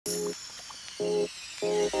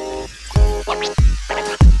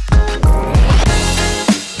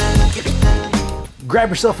Grab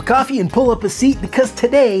yourself a coffee and pull up a seat because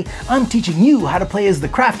today I'm teaching you how to play as the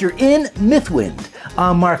crafter in Mythwind.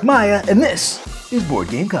 I'm Mark Maya and this is Board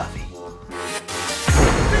Game Coffee.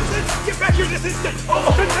 Vincent, get back here this instant!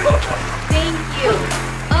 Thank you.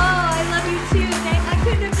 Oh, I love you too. I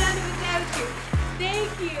couldn't have done it without you.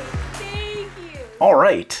 Thank you. Thank you.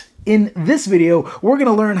 Alright, in this video we're going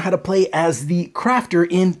to learn how to play as the crafter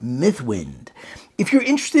in Mythwind. If you're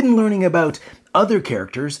interested in learning about other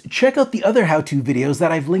characters, check out the other how-to videos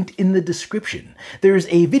that I've linked in the description. There's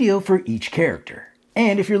a video for each character.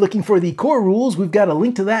 And if you're looking for the core rules, we've got a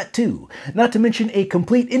link to that too. Not to mention a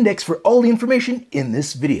complete index for all the information in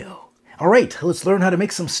this video. Alright, let's learn how to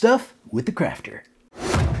make some stuff with the crafter.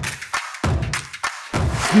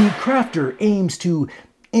 The crafter aims to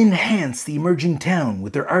enhance the emerging town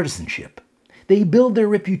with their artisanship. They build their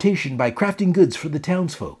reputation by crafting goods for the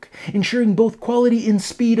townsfolk, ensuring both quality and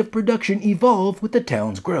speed of production evolve with the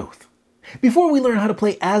town's growth. Before we learn how to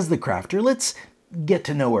play as the crafter, let's get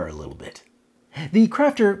to know her a little bit. The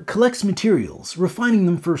crafter collects materials, refining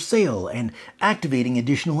them for sale and activating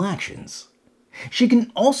additional actions. She can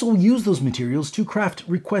also use those materials to craft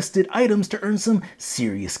requested items to earn some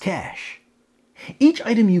serious cash. Each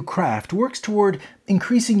item you craft works toward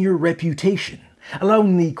increasing your reputation,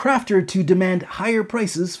 allowing the crafter to demand higher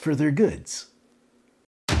prices for their goods.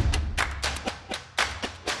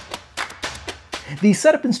 The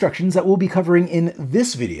setup instructions that we'll be covering in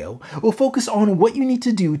this video will focus on what you need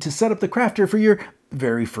to do to set up the crafter for your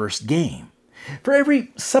very first game. For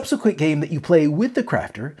every subsequent game that you play with the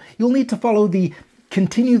crafter, you'll need to follow the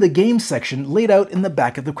Continue the Game section laid out in the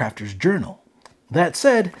back of the crafter's journal. That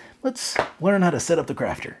said, let's learn how to set up the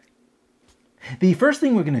crafter. The first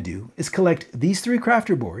thing we're going to do is collect these three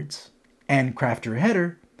crafter boards and crafter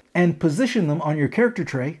header and position them on your character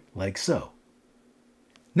tray like so.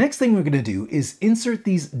 Next thing we're going to do is insert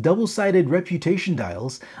these double-sided reputation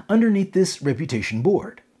dials underneath this reputation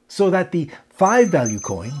board so that the 5 value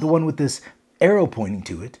coin, the one with this arrow pointing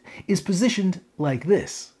to it, is positioned like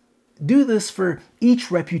this. Do this for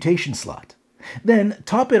each reputation slot. Then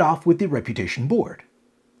top it off with the reputation board.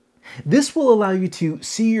 This will allow you to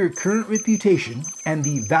see your current reputation and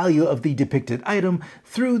the value of the depicted item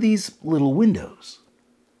through these little windows.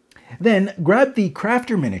 Then grab the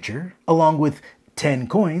crafter miniature along with 10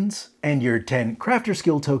 coins and your 10 crafter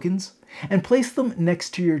skill tokens and place them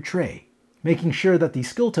next to your tray, making sure that the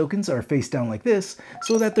skill tokens are face down like this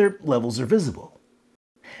so that their levels are visible.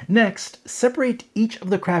 Next, separate each of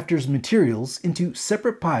the crafter's materials into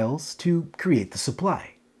separate piles to create the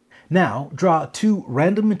supply. Now, draw 2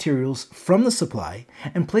 random materials from the supply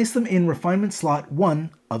and place them in refinement slot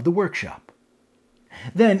 1 of the workshop.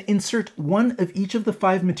 Then insert 1 of each of the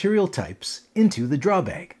 5 material types into the draw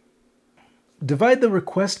bag. Divide the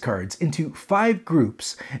request cards into 5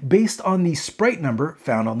 groups based on the sprite number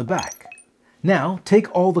found on the back. Now, take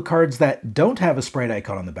all the cards that don't have a sprite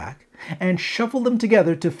icon on the back and shuffle them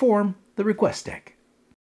together to form the request deck.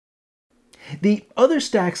 The other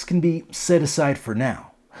stacks can be set aside for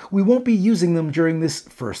now. We won't be using them during this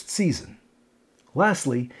first season.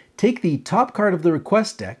 Lastly, take the top card of the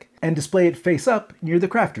request deck and display it face up near the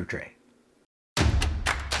crafter tray.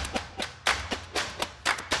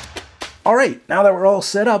 Alright, now that we're all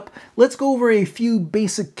set up, let's go over a few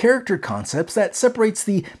basic character concepts that separates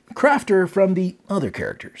the crafter from the other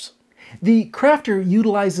characters. The crafter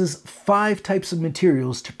utilizes 5 types of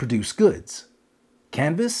materials to produce goods: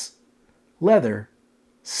 canvas, leather,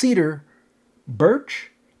 cedar,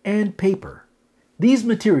 birch, and paper. These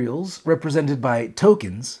materials, represented by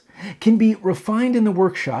tokens, can be refined in the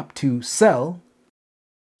workshop to sell,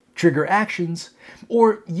 trigger actions,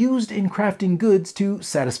 or used in crafting goods to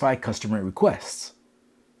satisfy customer requests.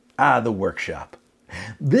 The workshop.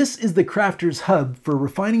 This is the crafter's hub for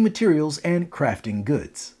refining materials and crafting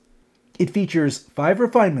goods. It features 5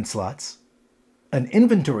 refinement slots, an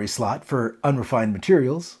inventory slot for unrefined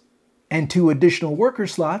materials, and 2 additional worker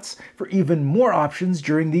slots for even more options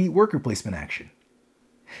during the worker placement action.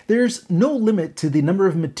 There's no limit to the number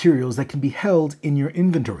of materials that can be held in your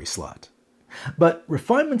inventory slot, but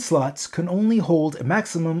refinement slots can only hold a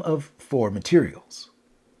maximum of 4 materials.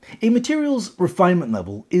 A material's refinement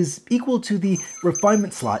level is equal to the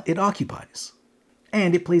refinement slot it occupies,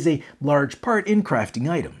 and it plays a large part in crafting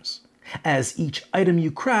items, as each item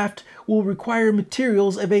you craft will require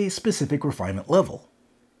materials of a specific refinement level.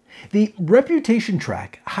 The reputation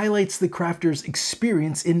track highlights the crafter's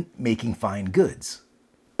experience in making fine goods: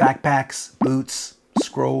 backpacks, boots,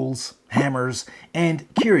 scrolls, hammers,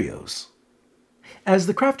 and curios. As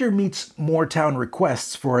the crafter meets more town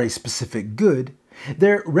requests for a specific good,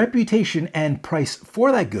 their reputation and price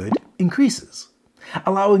for that good increases,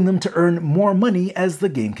 allowing them to earn more money as the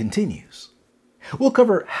game continues. We'll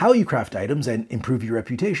cover how you craft items and improve your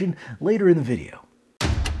reputation later in the video.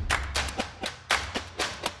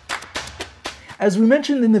 As we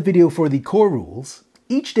mentioned in the video for the core rules,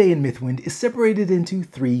 each day in Mythwind is separated into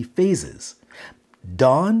 3 phases: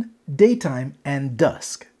 dawn, daytime, and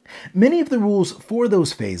dusk. Many of the rules for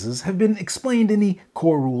those phases have been explained in the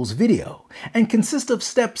core rules video and consist of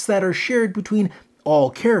steps that are shared between all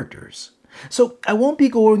characters. So I won't be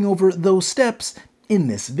going over those steps in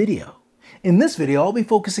this video. In this video, I'll be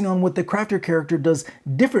focusing on what the crafter character does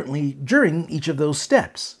differently during each of those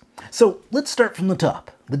steps. So let's start from the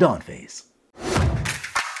top, the dawn phase.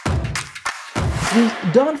 The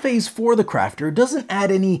dawn phase for the crafter doesn't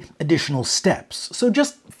add any additional steps, so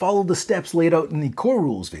just follow the steps laid out in the core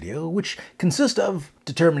rules video, which consist of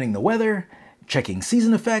determining the weather, checking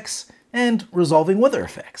season effects, and resolving weather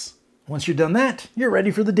effects. Once you've done that, you're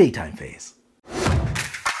ready for the daytime phase.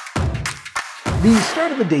 The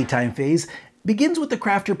start of the daytime phase begins with the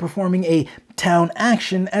crafter performing a town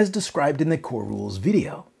action as described in the core rules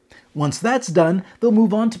video. Once that's done, they'll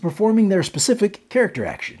move on to performing their specific character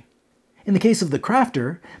action. In the case of the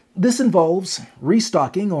crafter, this involves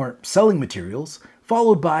restocking or selling materials,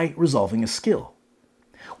 followed by resolving a skill.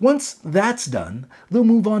 Once that's done, they'll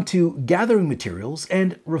move on to gathering materials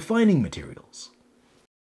and refining materials.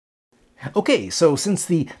 Okay, so since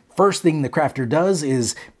the first thing the crafter does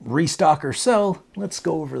is restock or sell, let's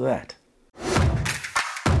go over that.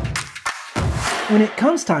 When it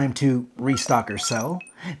comes time to restock or sell,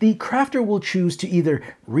 the crafter will choose to either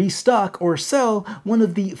restock or sell one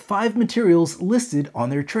of the 5 materials listed on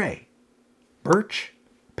their tray: birch,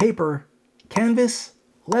 paper, canvas,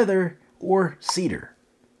 leather, or cedar.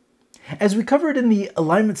 As we covered in the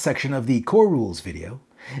alignment section of the core rules video,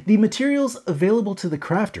 the materials available to the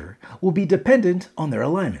crafter will be dependent on their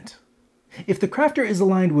alignment. If the crafter is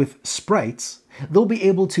aligned with sprites, they'll be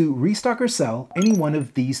able to restock or sell any one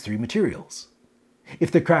of these 3 materials. If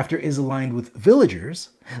the crafter is aligned with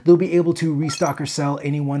villagers, they'll be able to restock or sell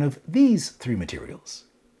any one of these 3 materials.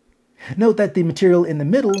 Note that the material in the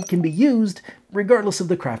middle can be used regardless of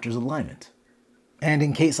the crafter's alignment. And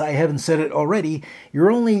in case I haven't said it already,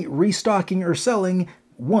 you're only restocking or selling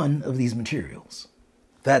one of these materials.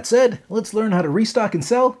 That said, let's learn how to restock and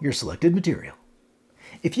sell your selected material.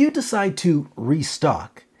 If you decide to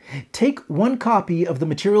restock, take 1 copy of the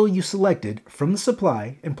material you selected from the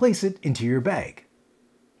supply and place it into your bag.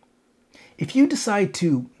 If you decide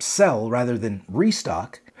to sell rather than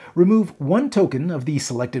restock, remove 1 token of the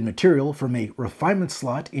selected material from a refinement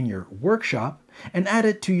slot in your workshop and add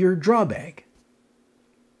it to your draw bag.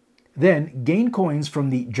 Then gain coins from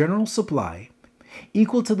the general supply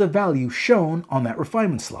equal to the value shown on that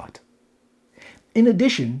refinement slot. In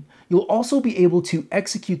addition, you'll also be able to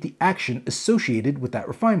execute the action associated with that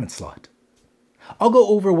refinement slot. I'll go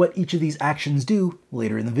over what each of these actions do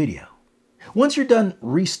later in the video. Once you're done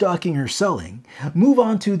restocking or selling, move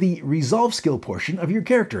on to the resolve skill portion of your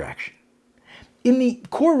character action. In the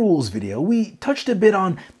core rules video, we touched a bit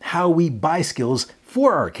on how we buy skills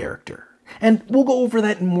for our character, and we'll go over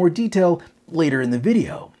that in more detail later in the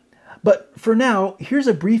video. But for now, here's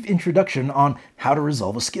a brief introduction on how to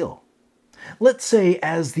resolve a skill. Let's say,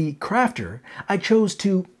 as the crafter, I chose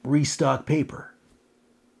to restock paper.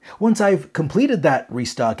 Once I've completed that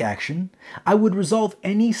restock action, I would resolve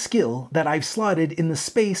any skill that I've slotted in the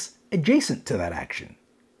space adjacent to that action.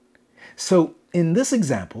 So in this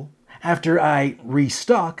example, after I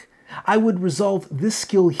restock, I would resolve this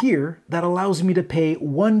skill here that allows me to pay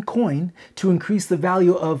 1 coin to increase the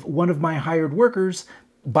value of one of my hired workers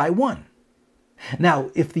by 1. Now,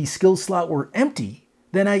 if the skill slot were empty,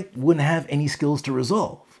 then I wouldn't have any skills to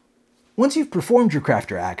resolve. Once you've performed your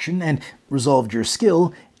crafter action and resolved your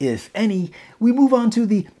skill, if any, we move on to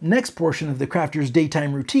the next portion of the crafter's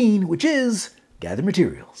daytime routine, which is gather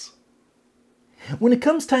materials. When it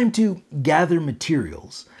comes time to gather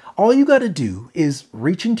materials, all you gotta do is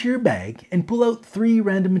reach into your bag and pull out 3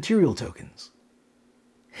 random material tokens.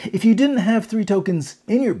 If you didn't have 3 tokens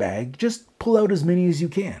in your bag, just pull out as many as you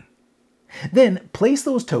can. Then place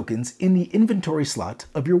those tokens in the inventory slot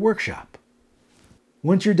of your workshop.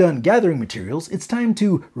 Once you're done gathering materials, it's time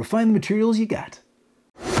to refine the materials you got.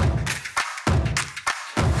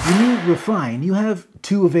 When you refine, you have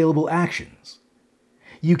 2 available actions.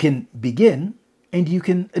 You can begin and you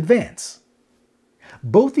can advance.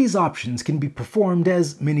 Both these options can be performed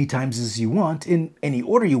as many times as you want, in any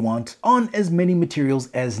order you want, on as many materials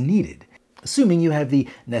as needed, assuming you have the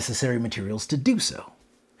necessary materials to do so.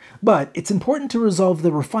 But it's important to resolve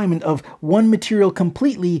the refinement of one material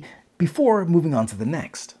completely before moving on to the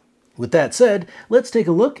next. With that said, let's take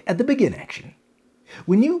a look at the begin action.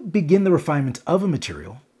 When you begin the refinement of a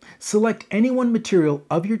material, select any one material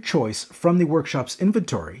of your choice from the workshop's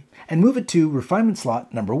inventory and move it to refinement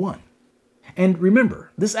slot number 1. And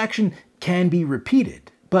remember, this action can be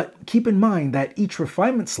repeated, but keep in mind that each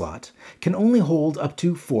refinement slot can only hold up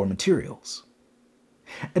to 4 materials.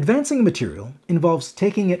 Advancing a material involves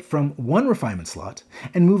taking it from one refinement slot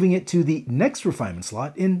and moving it to the next refinement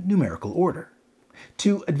slot in numerical order.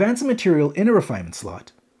 To advance a material in a refinement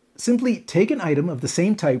slot, simply take an item of the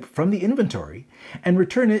same type from the inventory and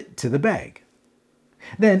return it to the bag.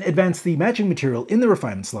 Then advance the matching material in the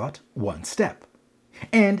refinement slot one step.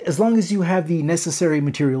 And as long as you have the necessary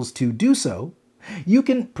materials to do so, you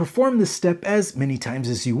can perform this step as many times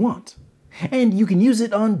as you want. And you can use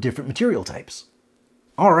it on different material types.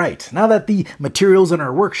 Alright, now that the materials in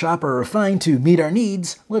our workshop are refined to meet our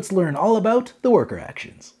needs, let's learn all about the worker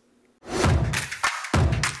actions.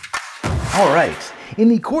 Alright, in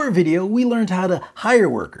the core video we learned how to hire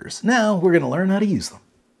workers. Now we're going to learn how to use them.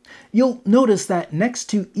 You'll notice that next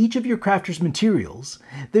to each of your crafter's materials,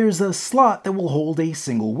 there's a slot that will hold a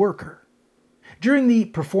single worker. During the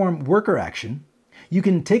perform worker action, you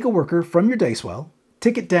can take a worker from your dice well,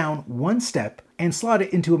 tick it down one step, and slot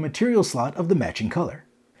it into a material slot of the matching color.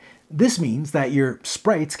 This means that your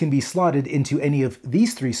sprites can be slotted into any of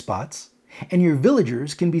these 3 spots, and your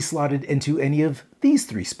villagers can be slotted into any of these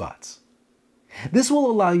 3 spots. This will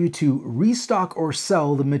allow you to restock or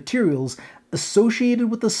sell the materials associated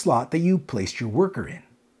with the slot that you placed your worker in.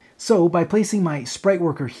 So by placing my sprite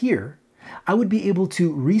worker here, I would be able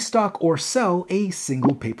to restock or sell a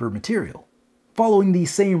single paper material, following the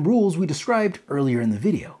same rules we described earlier in the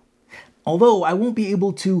video. Although I won't be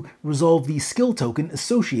able to resolve the skill token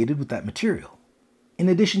associated with that material. In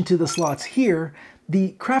addition to the slots here,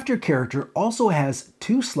 the crafter character also has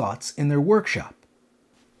 2 slots in their workshop.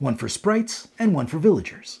 One for sprites and one for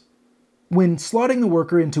villagers. When slotting the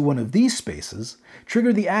worker into one of these spaces,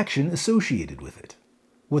 trigger the action associated with it.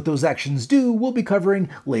 What those actions do we'll be covering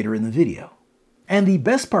later in the video. And the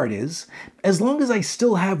best part is, as long as I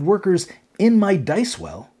still have workers in my dice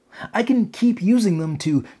well, I can keep using them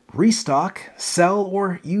to restock, sell,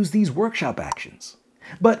 or use these workshop actions.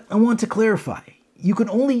 But I want to clarify, you can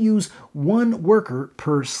only use one worker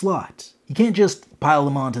per slot. You can't just pile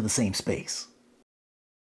them onto the same space.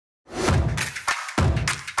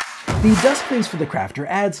 The Dusk Phase for the crafter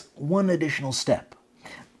adds one additional step.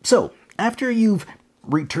 So, after you've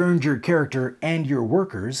returned your character and your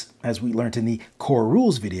workers, as we learned in the core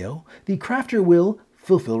rules video, the crafter will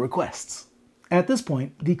fulfill requests. At this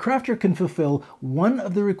point, the crafter can fulfill one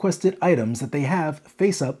of the requested items that they have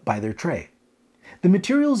face up by their tray. The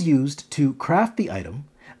materials used to craft the item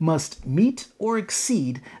must meet or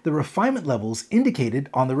exceed the refinement levels indicated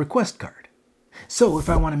on the request card. So if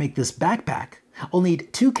I want to make this backpack, I'll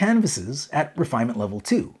need 2 canvases at refinement level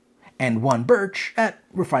 2, and 1 birch at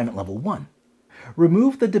refinement level 1.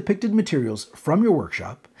 Remove the depicted materials from your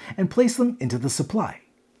workshop and place them into the supply,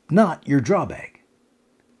 not your draw bag.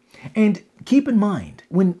 And keep in mind,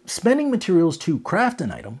 when spending materials to craft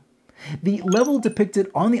an item, the level depicted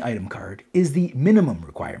on the item card is the minimum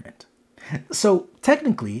requirement. So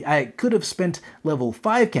technically, I could have spent level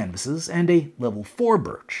 5 canvases and a level 4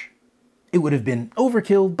 birch. It would have been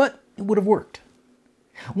overkill, but it would have worked.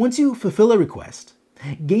 Once you fulfill a request,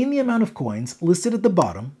 gain the amount of coins listed at the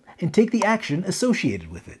bottom and take the action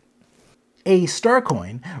associated with it. A star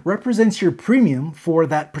coin represents your premium for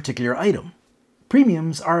that particular item.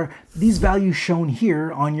 Premiums are these values shown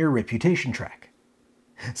here on your reputation track.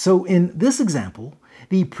 So in this example,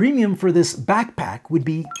 the premium for this backpack would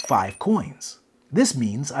be 5 coins. This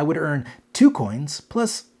means I would earn 2 coins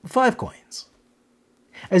plus 5 coins.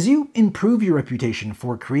 As you improve your reputation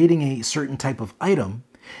for creating a certain type of item,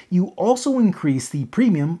 you also increase the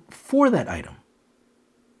premium for that item.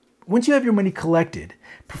 Once you have your money collected,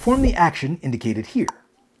 perform the action indicated here.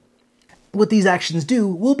 What these actions do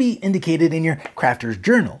will be indicated in your crafter's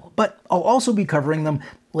journal, but I'll also be covering them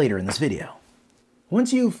later in this video.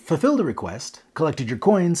 Once you've fulfilled a request, collected your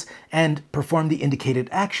coins, and performed the indicated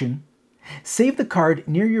action, save the card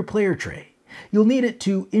near your player tray. You'll need it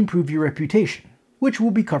to improve your reputation, which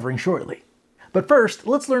we'll be covering shortly. But first,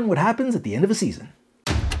 let's learn what happens at the end of a season.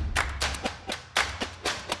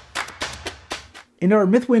 In our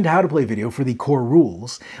Mythwind How to Play video for the core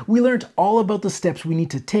rules, we learned all about the steps we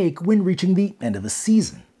need to take when reaching the end of a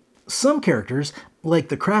season. Some characters, like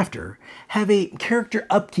the crafter, have a character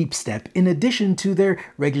upkeep step in addition to their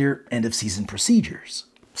regular end of season procedures.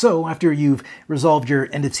 So after you've resolved your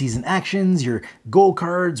end of season actions, your goal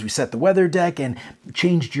cards, reset the weather deck, and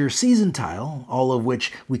changed your season tile, all of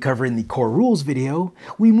which we cover in the core rules video,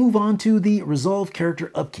 we move on to the resolve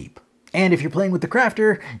character upkeep. And if you're playing with the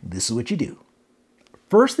crafter, this is what you do.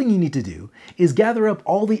 First thing you need to do is gather up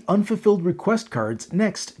all the unfulfilled request cards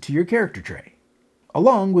next to your character tray,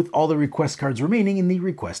 along with all the request cards remaining in the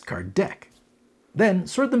request card deck. Then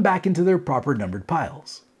sort them back into their proper numbered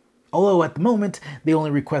piles. Although at the moment, the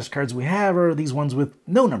only request cards we have are these ones with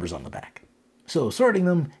no numbers on the back. So sorting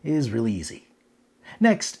them is really easy.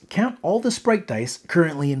 Next, count all the sprite dice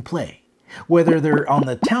currently in play, whether they're on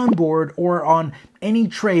the town board or on any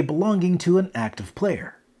tray belonging to an active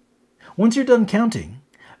player. Once you're done counting,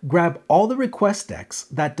 grab all the request decks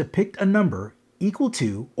that depict a number equal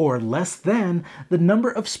to or less than the number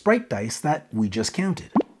of sprite dice that we just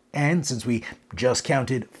counted. And since we just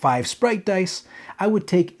counted 5 sprite dice, I would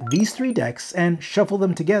take these 3 decks and shuffle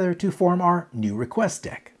them together to form our new request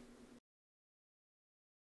deck.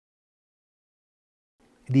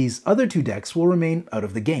 These other 2 decks will remain out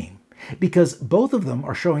of the game, because both of them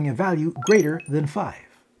are showing a value greater than 5.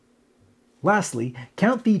 Lastly,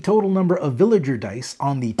 count the total number of villager dice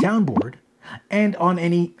on the town board and on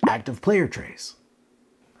any active player trays.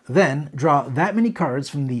 Then draw that many cards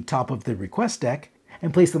from the top of the request deck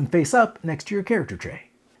and place them face up next to your character tray.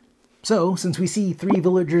 So, since we see 3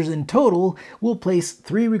 villagers in total, we'll place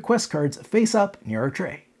 3 request cards face up near our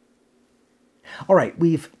tray. Alright,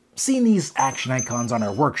 we've seen these action icons on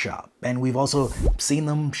our workshop, and we've also seen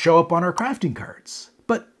them show up on our crafting cards.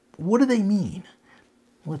 But what do they mean?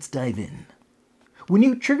 Let's dive in. When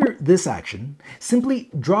you trigger this action, simply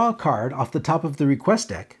draw a card off the top of the request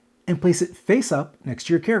deck and place it face up next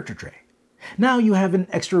to your character tray. Now you have an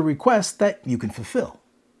extra request that you can fulfill.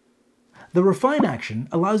 The refine action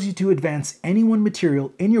allows you to advance any one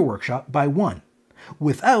material in your workshop by 1,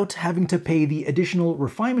 without having to pay the additional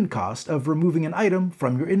refinement cost of removing an item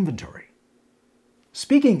from your inventory.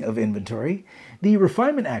 Speaking of inventory, the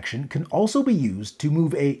refinement action can also be used to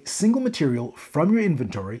move a single material from your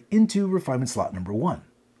inventory into refinement slot number 1.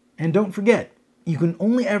 And don't forget, you can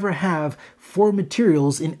only ever have 4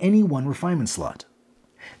 materials in any one refinement slot.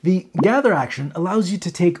 The gather action allows you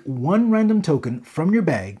to take 1 random token from your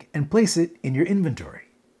bag and place it in your inventory.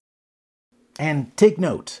 And take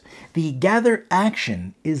note, the gather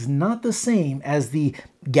action is not the same as the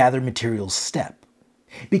gather materials step,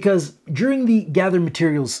 because during the gather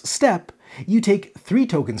materials step, you take 3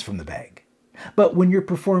 tokens from the bag, but when you're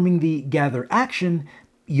performing the gather action,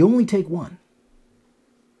 you only take 1.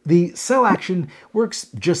 The sell action works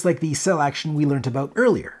just like the sell action we learned about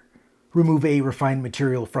earlier. Remove a refined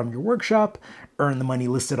material from your workshop, earn the money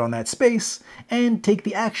listed on that space, and take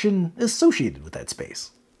the action associated with that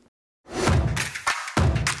space.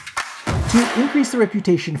 To increase the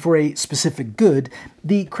reputation for a specific good,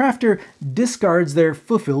 the crafter discards their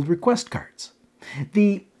fulfilled request cards.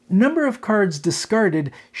 The number of cards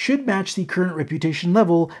discarded should match the current reputation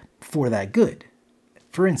level for that good.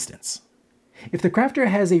 For instance, if the crafter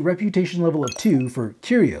has a reputation level of 2 for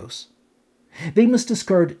curios, they must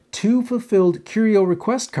discard 2 fulfilled curio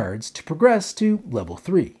request cards to progress to level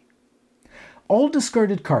 3. All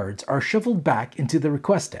discarded cards are shuffled back into the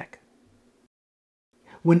request deck.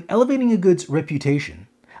 When elevating a good's reputation,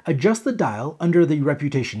 adjust the dial under the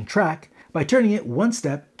reputation track by turning it 1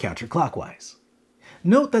 step counterclockwise.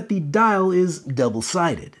 Note that the dial is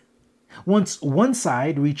double-sided. Once one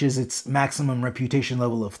side reaches its maximum reputation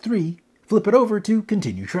level of 3, flip it over to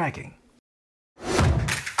continue tracking.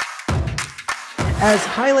 As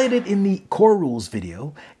highlighted in the core rules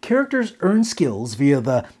video, characters earn skills via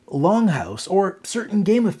the longhouse or certain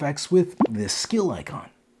game effects with this skill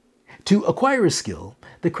icon. To acquire a skill,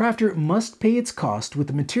 the crafter must pay its cost with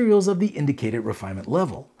the materials of the indicated refinement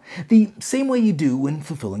level, the same way you do when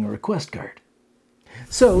fulfilling a request card.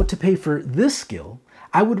 So, to pay for this skill,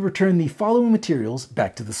 I would return the following materials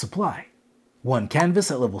back to the supply: 1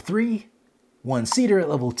 canvas at level 3, 1 cedar at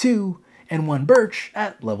level 2, and 1 birch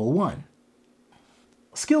at level 1.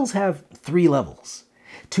 Skills have 3 levels.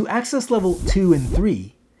 To access level 2 and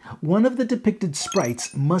 3, one of the depicted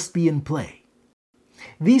sprites must be in play.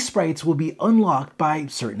 These sprites will be unlocked by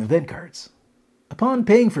certain event cards. Upon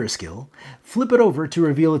paying for a skill, flip it over to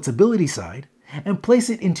reveal its ability side and place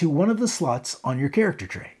it into one of the slots on your character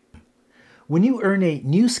tray. When you earn a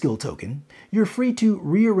new skill token, you're free to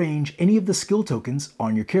rearrange any of the skill tokens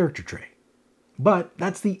on your character tray. But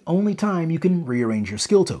that's the only time you can rearrange your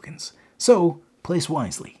skill tokens, so place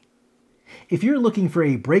wisely. If you're looking for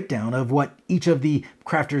a breakdown of what each of the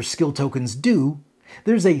crafter's skill tokens do,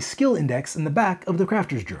 there's a skill index in the back of the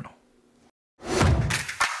crafter's journal.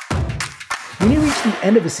 When you reach reach the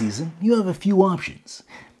end of a season, you have a few options.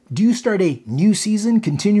 Do you start a new season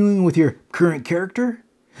continuing with your current character?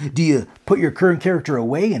 Do you put your current character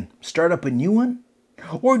away and start up a new one?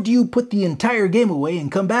 Or do you put the entire game away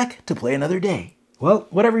and come back to play another day? Well,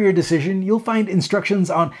 whatever your decision, you'll find instructions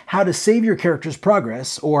on how to save your character's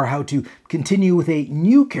progress or how to continue with a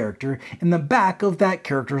new character in the back of that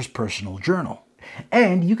character's personal journal.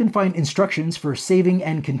 And you can find instructions for saving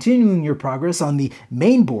and continuing your progress on the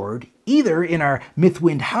main board, either in our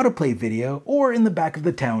Mythwind How to Play video or in the back of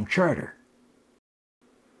the town charter.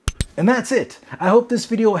 And that's it. I hope this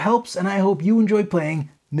video helps, and I hope you enjoy playing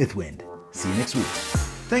Mythwind. See you next week.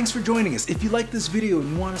 Thanks for joining us. If you like this video and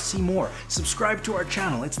you want to see more, subscribe to our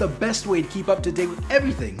channel. It's the best way to keep up to date with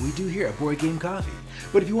everything we do here at Board Game Coffee.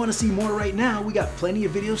 But if you want to see more right now, we got plenty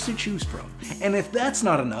of videos to choose from. And if that's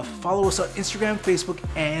not enough, follow us on Instagram, Facebook,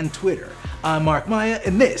 and Twitter. I'm Mark Maya,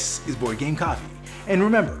 and this is Board Game Coffee. And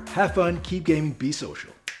remember, have fun, keep gaming, be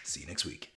social. See you next week.